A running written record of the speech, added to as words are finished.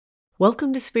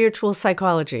Welcome to Spiritual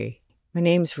Psychology. My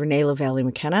name's Renee LaValle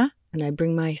McKenna, and I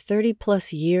bring my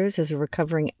 30-plus years as a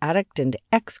recovering addict and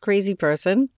ex-crazy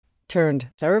person turned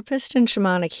therapist and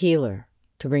shamanic healer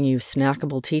to bring you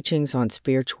snackable teachings on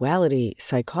spirituality,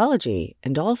 psychology,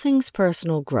 and all things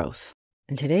personal growth.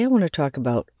 And today I want to talk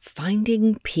about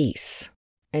finding peace.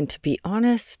 And to be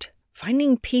honest,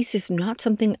 finding peace is not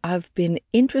something I've been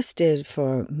interested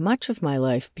for much of my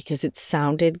life because it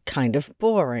sounded kind of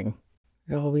boring.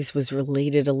 It always was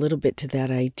related a little bit to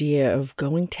that idea of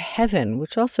going to heaven,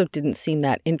 which also didn't seem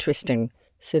that interesting,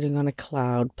 sitting on a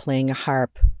cloud, playing a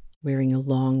harp, wearing a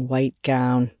long white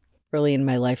gown. Early in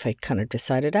my life, I kind of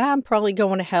decided, I'm probably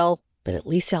going to hell, but at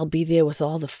least I'll be there with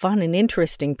all the fun and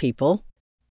interesting people.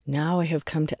 Now I have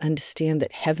come to understand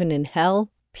that heaven and hell,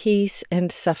 peace and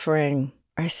suffering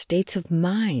are states of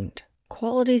mind,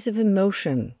 qualities of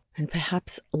emotion, and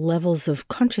perhaps levels of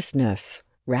consciousness,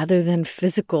 rather than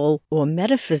physical or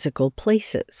metaphysical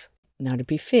places. Now, to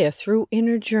be fair, through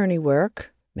inner journey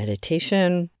work,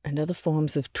 meditation, and other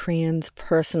forms of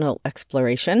transpersonal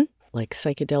exploration, like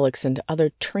psychedelics and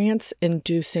other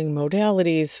trance-inducing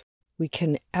modalities, we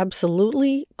can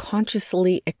absolutely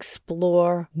consciously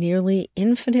explore nearly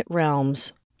infinite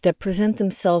realms that present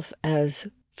themselves as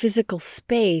physical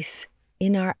space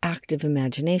in our active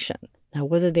imagination. Now,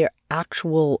 whether they're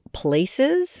actual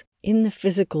places in the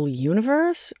physical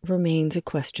universe remains a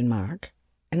question mark,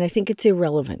 and I think it's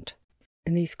irrelevant.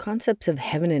 And these concepts of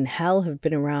heaven and hell have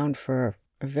been around for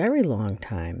a very long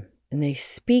time, and they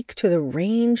speak to the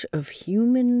range of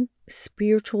human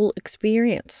spiritual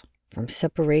experience, from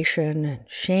separation and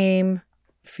shame,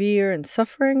 fear and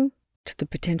suffering, to the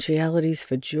potentialities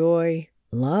for joy,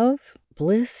 love,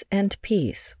 bliss, and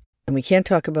peace. And we can't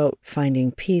talk about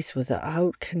finding peace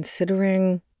without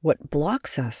considering what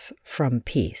blocks us from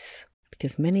peace,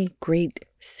 because many great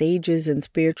sages and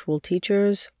spiritual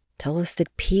teachers tell us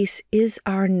that peace is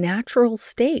our natural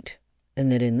state,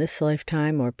 and that in this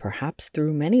lifetime, or perhaps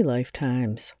through many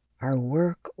lifetimes, our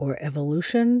work or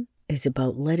evolution is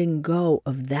about letting go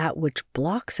of that which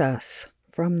blocks us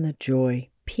from the joy,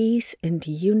 peace, and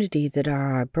unity that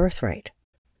are our birthright.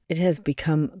 It has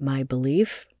become my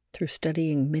belief, through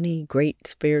studying many great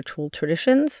spiritual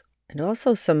traditions, and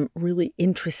also some really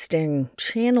interesting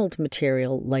channeled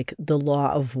material like the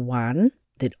Law of One,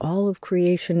 that all of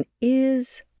creation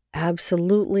is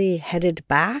absolutely headed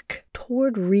back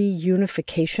toward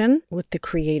reunification with the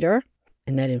Creator,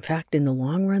 and that in fact in the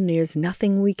long run there's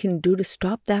nothing we can do to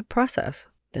stop that process,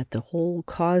 that the whole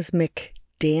cosmic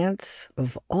dance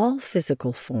of all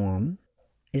physical form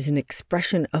is an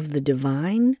expression of the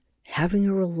divine having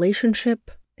a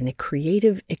relationship and a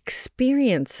creative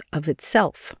experience of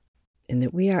itself. And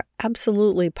that we are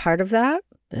absolutely part of that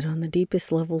on the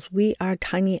deepest levels, we are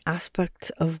tiny aspects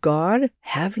of God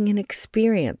having an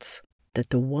experience, that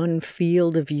the one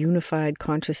field of unified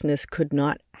consciousness could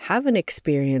not have an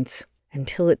experience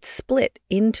until it split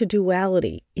into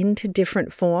duality, into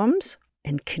different forms,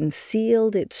 and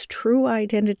concealed its true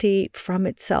identity from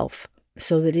itself,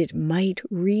 so that it might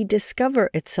rediscover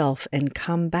itself and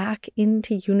come back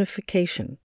into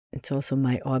unification. It's also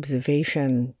my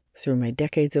observation through my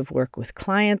decades of work with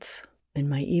clients and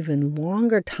my even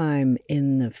longer time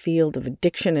in the field of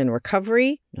addiction and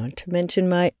recovery, not to mention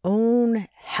my own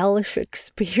hellish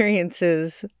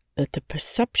experiences, that the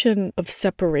perception of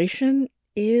separation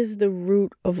is the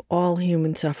root of all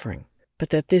human suffering,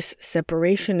 but that this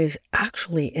separation is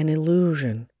actually an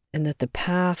illusion, and that the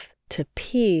path to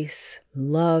peace,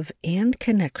 love, and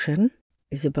connection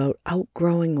is about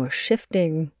outgrowing or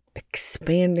shifting,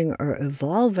 expanding or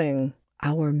evolving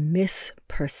our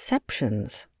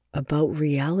misperceptions about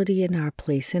reality and our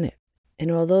place in it.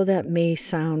 And although that may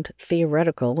sound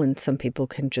theoretical and some people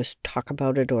can just talk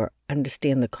about it or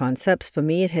understand the concepts, for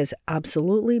me it has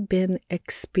absolutely been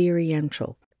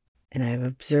experiential. And I've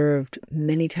observed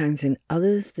many times in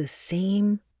others the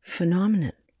same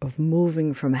phenomenon of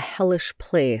moving from a hellish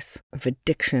place of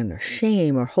addiction or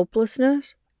shame or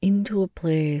hopelessness into a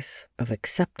place of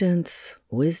acceptance,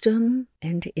 wisdom,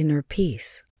 and inner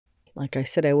peace. Like I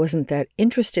said, I wasn't that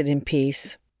interested in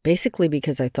peace, basically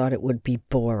because I thought it would be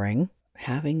boring.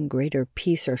 Having greater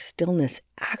peace or stillness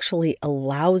actually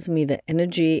allows me the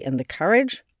energy and the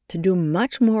courage to do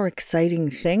much more exciting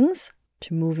things,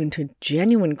 to move into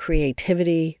genuine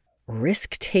creativity,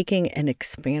 risk-taking, and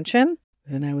expansion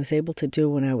than I was able to do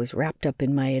when I was wrapped up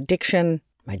in my addiction,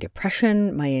 my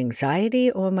depression, my anxiety,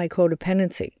 or my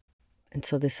codependency. And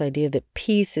so this idea that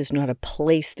peace is not a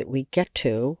place that we get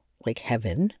to, like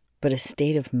heaven, but a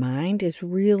state of mind is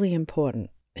really important.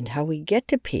 And how we get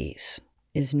to peace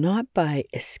is not by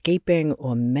escaping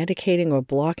or medicating or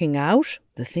blocking out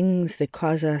the things that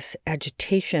cause us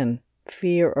agitation,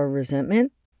 fear, or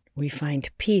resentment, we find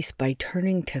peace by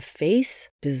turning to face,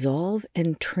 dissolve,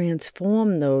 and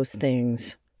transform those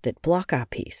things that block our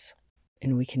peace.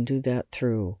 And we can do that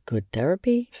through good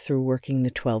therapy, through working the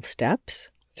 12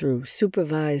 steps, through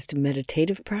supervised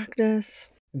meditative practice.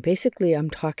 And basically,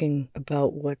 I'm talking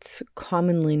about what's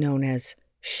commonly known as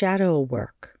shadow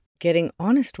work, getting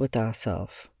honest with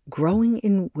ourselves, growing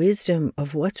in wisdom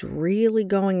of what's really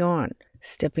going on,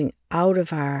 stepping out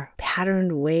of our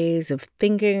patterned ways of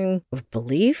thinking, of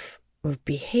belief, of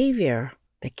behavior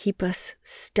that keep us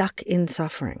stuck in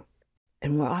suffering.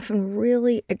 And we're often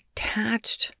really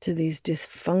attached to these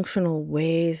dysfunctional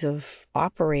ways of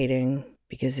operating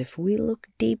because if we look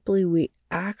deeply, we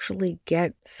actually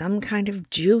get some kind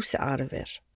of juice out of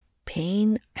it.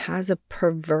 Pain has a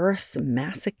perverse,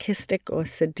 masochistic, or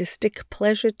sadistic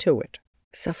pleasure to it.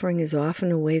 Suffering is often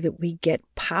a way that we get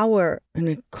power in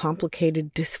a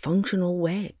complicated, dysfunctional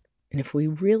way. And if we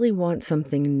really want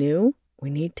something new, we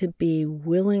need to be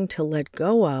willing to let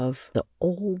go of the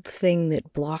old thing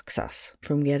that blocks us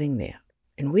from getting there.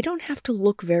 And we don't have to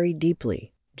look very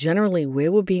deeply. Generally,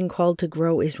 where we're being called to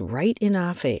grow is right in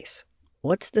our face.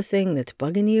 What's the thing that's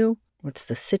bugging you? What's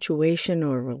the situation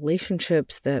or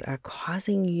relationships that are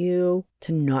causing you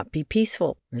to not be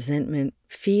peaceful? Resentment,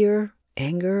 fear,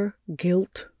 anger,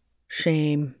 guilt,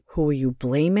 shame. Who are you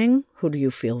blaming? Who do you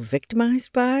feel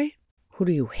victimized by? Who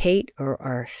do you hate or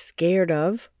are scared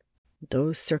of?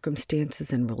 Those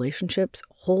circumstances and relationships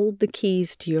hold the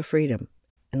keys to your freedom.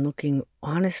 And looking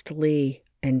honestly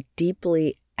and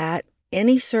deeply at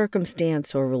any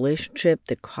circumstance or relationship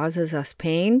that causes us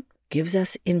pain gives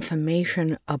us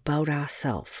information about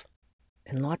ourselves.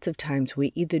 And lots of times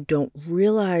we either don't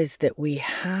realize that we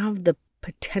have the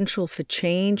potential for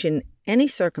change in any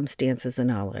circumstances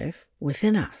in our life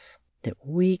within us, that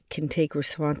we can take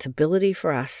responsibility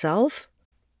for ourselves.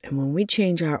 And when we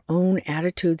change our own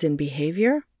attitudes and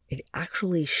behavior, it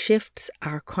actually shifts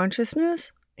our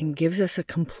consciousness and gives us a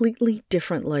completely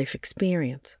different life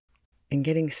experience. And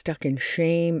getting stuck in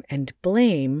shame and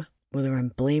blame, whether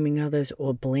I'm blaming others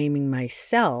or blaming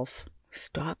myself,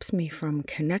 stops me from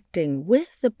connecting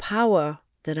with the power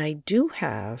that I do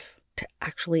have to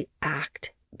actually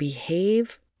act,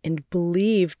 behave, and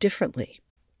believe differently.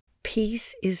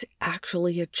 Peace is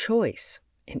actually a choice.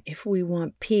 And if we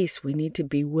want peace, we need to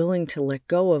be willing to let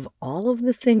go of all of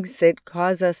the things that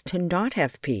cause us to not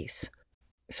have peace.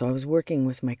 So I was working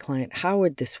with my client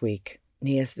Howard this week, and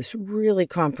he has this really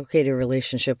complicated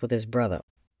relationship with his brother.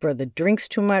 Brother drinks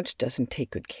too much, doesn't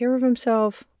take good care of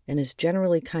himself, and is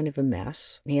generally kind of a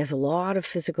mess. And he has a lot of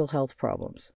physical health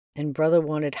problems. And brother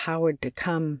wanted Howard to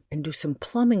come and do some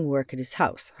plumbing work at his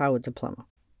house. Howard's a plumber.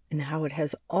 And Howard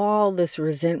has all this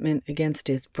resentment against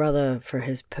his brother for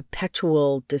his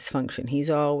perpetual dysfunction. He's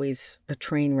always a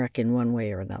train wreck in one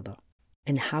way or another.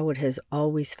 And Howard has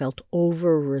always felt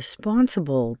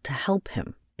over-responsible to help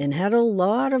him and had a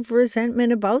lot of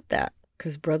resentment about that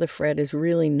because Brother Fred is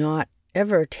really not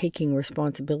ever taking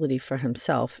responsibility for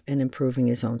himself and improving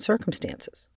his own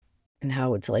circumstances. And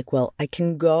Howard's like, well, I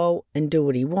can go and do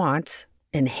what he wants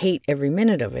and hate every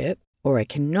minute of it, or I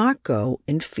cannot go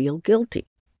and feel guilty.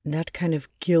 And that kind of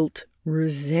guilt,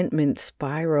 resentment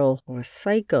spiral or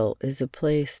cycle is a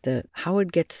place that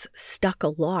Howard gets stuck a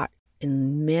lot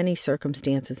in many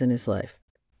circumstances in his life.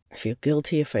 I feel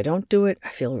guilty if I don't do it. I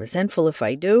feel resentful if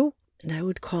I do. And I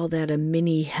would call that a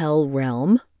mini hell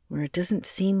realm where it doesn't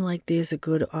seem like there's a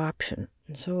good option.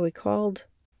 And so we called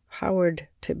Howard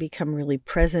to become really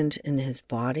present in his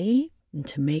body and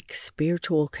to make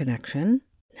spiritual connection.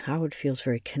 Howard feels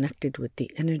very connected with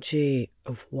the energy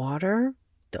of water,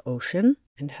 the ocean,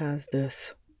 and has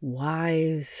this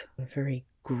wise, very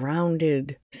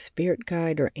grounded spirit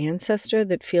guide or ancestor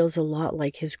that feels a lot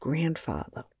like his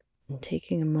grandfather. And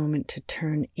taking a moment to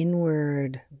turn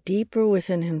inward, deeper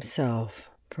within himself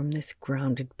from this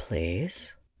grounded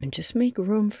place, and just make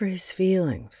room for his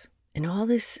feelings. And all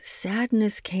this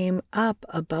sadness came up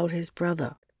about his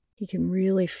brother. He can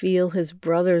really feel his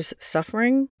brother's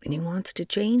suffering, and he wants to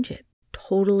change it.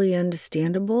 Totally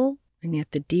understandable. And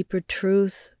yet the deeper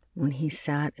truth, when he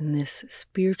sat in this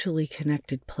spiritually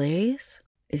connected place,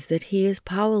 is that he is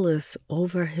powerless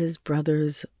over his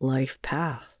brother's life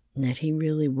path. And that he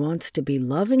really wants to be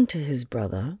loving to his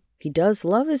brother. He does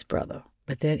love his brother,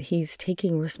 but that he's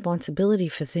taking responsibility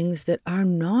for things that are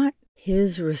not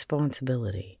his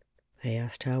responsibility. I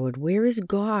asked Howard, where is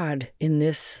God in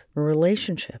this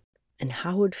relationship? And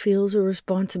Howard feels a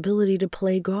responsibility to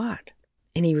play God.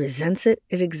 And he resents it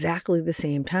at exactly the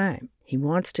same time. He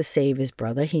wants to save his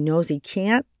brother. He knows he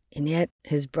can't, And yet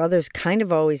his brother's kind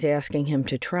of always asking him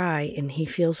to try, and he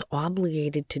feels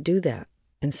obligated to do that.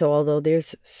 And so although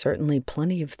there's certainly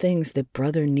plenty of things that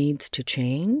brother needs to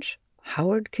change,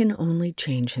 Howard can only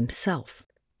change himself.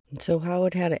 And so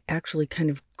Howard had to actually kind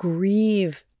of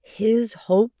grieve his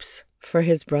hopes for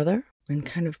his brother and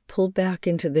kind of pull back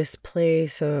into this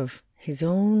place of his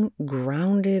own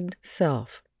grounded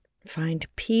self. Find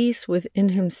peace within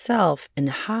himself, and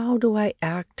how do I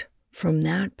act from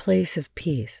that place of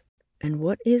peace? And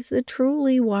what is the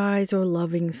truly wise or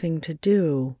loving thing to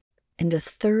do? And a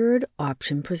third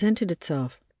option presented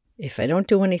itself. If I don't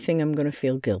do anything, I'm going to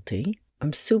feel guilty.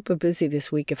 I'm super busy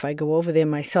this week. If I go over there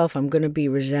myself, I'm going to be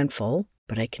resentful.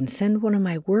 But I can send one of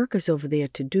my workers over there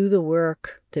to do the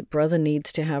work that brother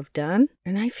needs to have done,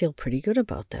 and I feel pretty good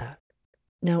about that.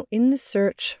 Now, in the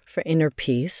search for inner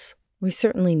peace, we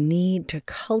certainly need to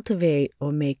cultivate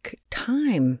or make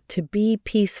time to be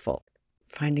peaceful.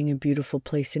 Finding a beautiful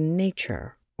place in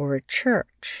nature or a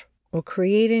church, or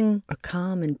creating a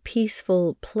calm and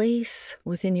peaceful place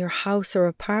within your house or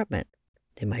apartment.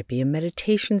 There might be a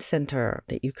meditation center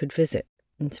that you could visit,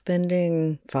 and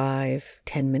spending 5,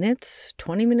 10 minutes,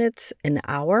 20 minutes, an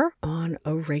hour on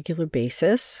a regular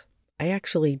basis. I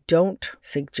actually don't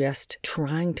suggest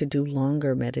trying to do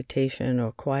longer meditation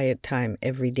or quiet time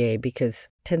every day because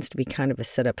it tends to be kind of a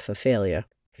setup for failure.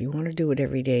 If you want to do it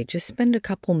every day, just spend a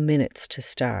couple minutes to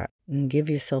start and give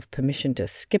yourself permission to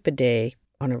skip a day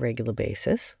on a regular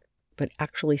basis. But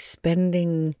actually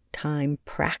spending time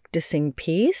practicing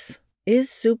peace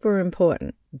is super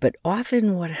important. But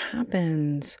often what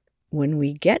happens when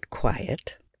we get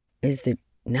quiet is that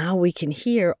now we can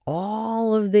hear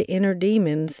all of the inner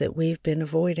demons that we've been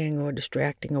avoiding or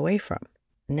distracting away from.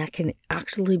 And that can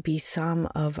actually be some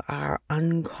of our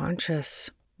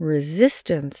unconscious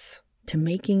resistance to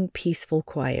making peaceful,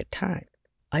 quiet time.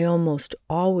 I almost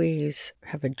always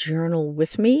have a journal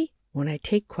with me when I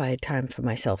take quiet time for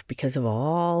myself because of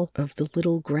all of the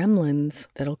little gremlins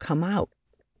that'll come out.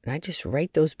 And I just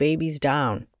write those babies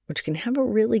down, which can have a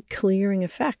really clearing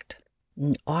effect.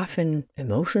 And often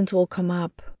emotions will come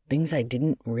up, things I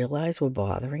didn't realize were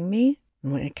bothering me.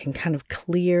 And when it can kind of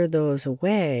clear those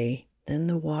away, then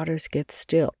the waters get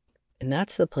still. And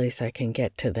that's the place I can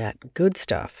get to that good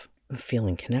stuff of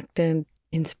feeling connected.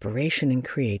 Inspiration and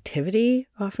creativity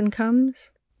often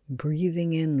comes.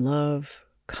 Breathing in love,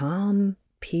 calm,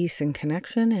 peace, and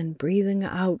connection, and breathing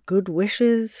out good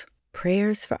wishes,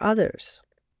 prayers for others.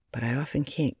 But I often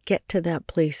can't get to that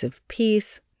place of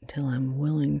peace until I'm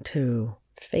willing to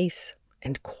face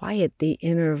and quiet the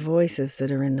inner voices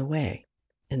that are in the way.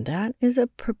 And that is a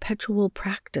perpetual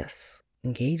practice.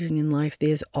 Engaging in life,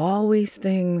 there's always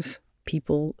things,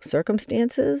 people,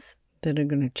 circumstances that are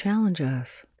going to challenge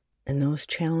us. And those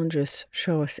challenges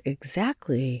show us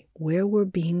exactly where we're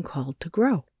being called to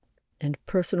grow. And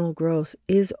personal growth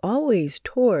is always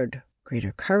toward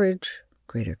greater courage,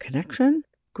 greater connection,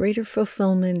 greater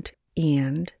fulfillment,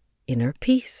 and inner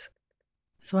peace.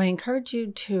 So I encourage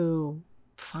you to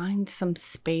find some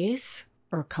space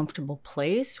or a comfortable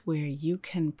place where you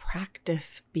can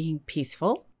practice being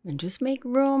peaceful and just make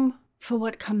room for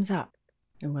what comes up.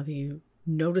 And whether you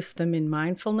notice them in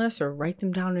mindfulness or write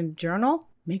them down in a journal,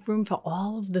 make room for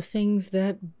all of the things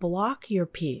that block your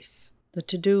peace, the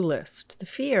to-do list, the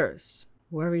fears,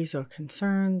 worries or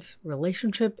concerns,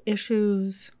 relationship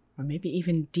issues, or maybe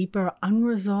even deeper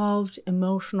unresolved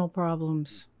emotional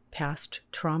problems, past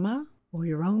trauma, or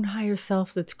your own higher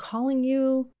self that's calling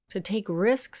you to take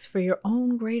risks for your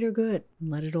own greater good.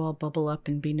 Let it all bubble up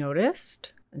and be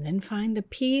noticed, and then find the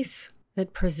peace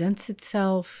that presents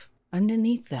itself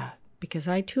underneath that. Because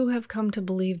I too have come to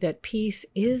believe that peace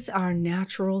is our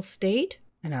natural state,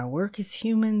 and our work as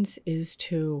humans is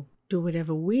to do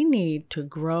whatever we need to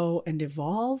grow and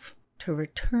evolve to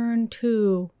return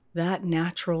to that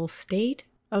natural state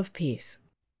of peace.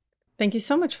 Thank you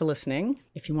so much for listening.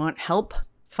 If you want help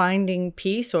finding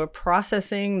peace or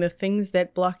processing the things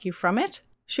that block you from it,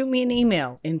 shoot me an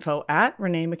email,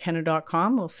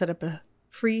 info@reneemckenna.com. We'll set up a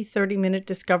free 30-minute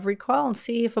discovery call and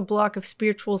see if a block of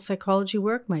spiritual psychology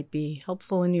work might be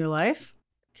helpful in your life.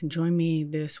 You can join me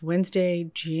this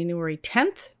Wednesday, January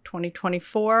 10th,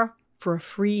 2024, for a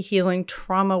free healing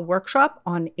trauma workshop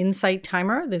on Insight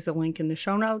Timer. There's a link in the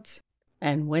show notes.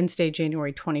 And Wednesday,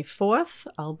 January 24th,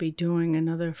 I'll be doing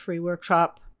another free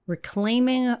workshop,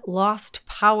 Reclaiming Lost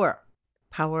Power.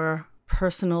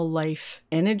 Personal life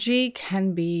energy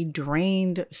can be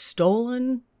drained,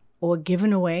 stolen, or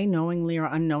given away knowingly or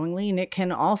unknowingly, and it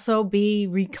can also be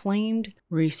reclaimed,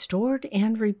 restored,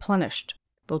 and replenished.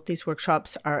 Both these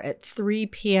workshops are at 3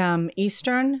 p.m.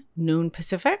 Eastern, noon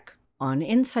Pacific, on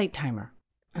Insight Timer.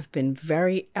 I've been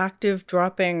very active,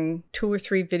 dropping 2 or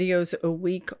 3 videos a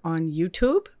week on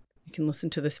YouTube. You can listen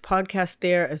to this podcast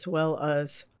there, as well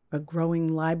as a growing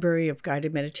library of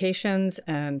guided meditations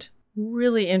and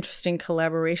really interesting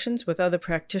collaborations with other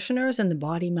practitioners in the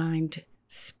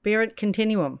body-mind-spirit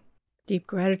continuum. Deep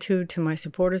gratitude to my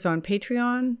supporters on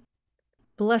Patreon.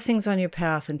 Blessings on your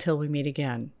path until we meet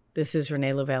again. This is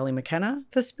Renee LaValle McKenna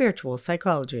for Spiritual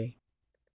Psychology.